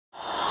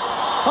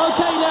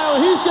Okay,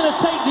 now, who's going to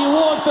take the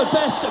award for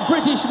Best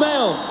British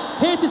Male?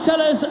 Here to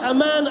tell us, a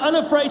man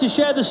unafraid to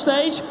share the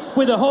stage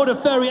with a horde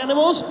of furry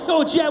animals,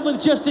 or jam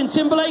with Justin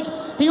Timberlake.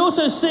 He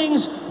also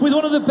sings with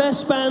one of the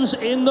best bands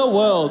in the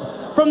world.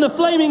 From the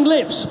Flaming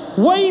Lips,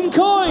 Wayne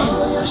Coyne.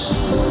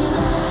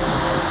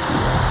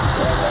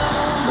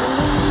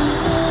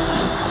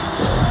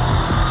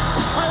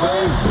 Hi,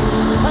 Wayne.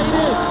 How you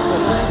doing?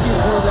 Well, thank you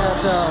for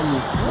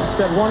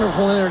that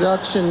wonderful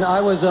introduction.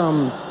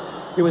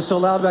 It was so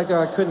loud back there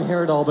I couldn't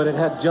hear it all, but it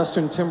had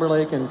Justin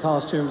Timberlake and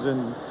costumes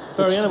and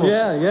furry animals.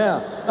 Yeah,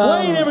 yeah.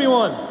 Wayne,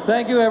 everyone.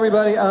 Thank you,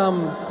 everybody.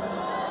 I'm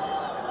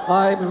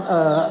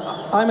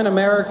an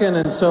American,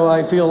 and so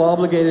I feel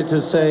obligated to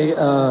say,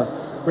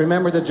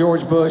 remember that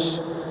George Bush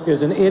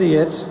is an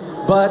idiot,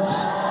 but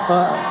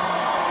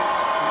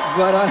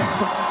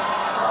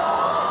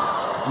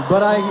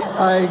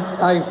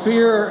I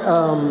fear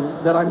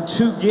that I'm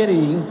too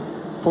giddy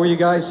for you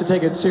guys to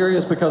take it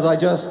serious because I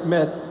just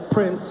met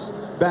Prince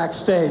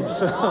backstage.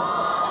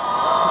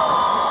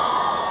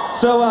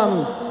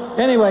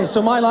 Anyway,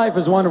 so my life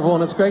is wonderful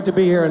and it's great to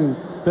be here, and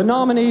the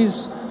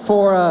nominees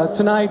for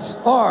tonight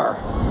are...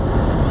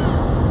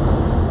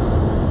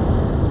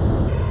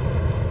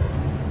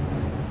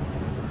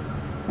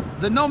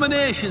 The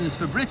nominations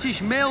for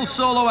British Male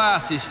Solo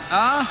Artist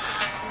are...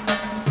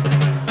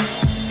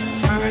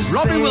 First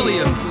Robbie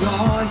Williams,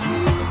 ignore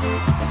you,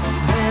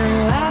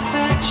 then laugh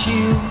at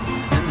you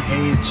and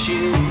hate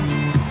you.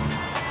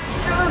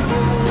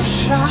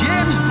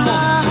 James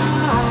Blunt,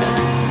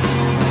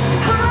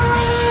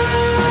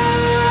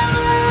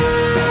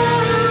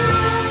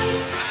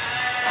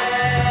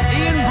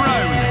 Ian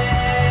Brown,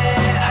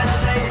 I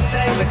say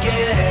same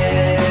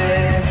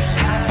again.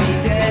 Happy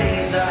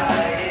days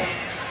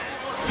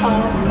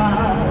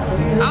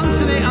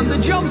Anthony and the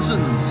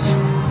Johnsons,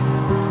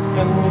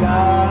 and I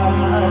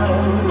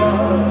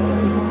love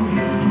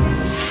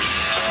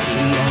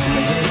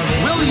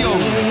you. Will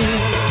Young,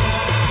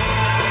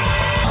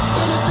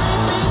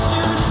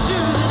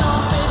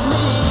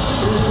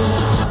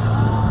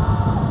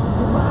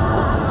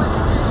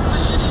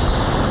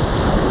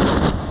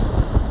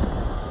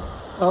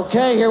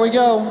 Okay, here we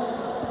go.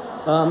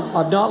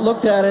 I've not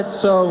looked at it,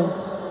 so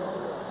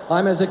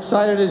I'm as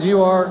excited as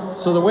you are.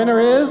 So the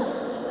winner is...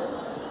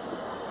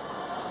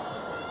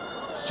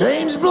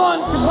 James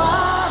Blunt! If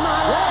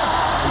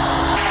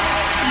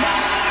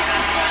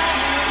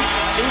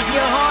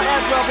your heart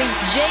out, Robbie,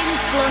 James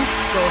Blunt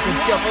scores a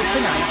double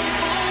tonight.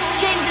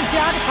 James's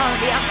dad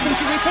apparently asked him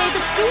to repay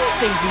the school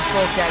fees he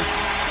forked out.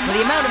 With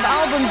the amount of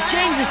albums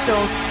James has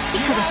sold, he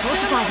could afford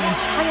to buy the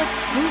entire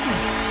school.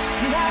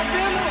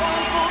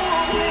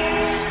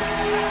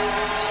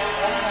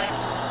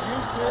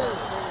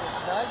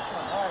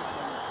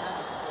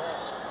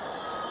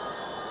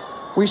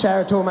 We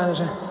share a tour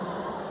manager.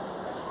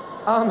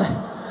 I've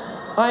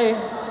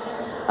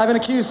been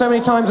accused so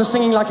many times of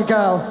singing like a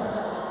girl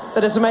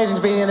that it's amazing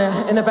to be in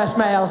the Best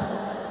Male.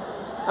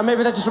 And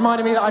maybe that just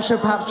reminded me that I should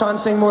perhaps try and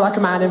sing more like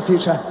a man in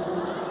future.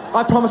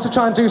 I promise to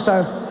try and do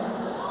so.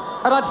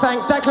 I'd like to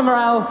thank Declan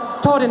Morell,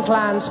 Todd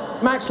Intland,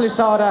 Max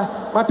Lusada,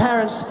 my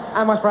parents,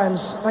 and my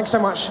friends. Thanks so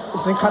much.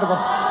 This is incredible.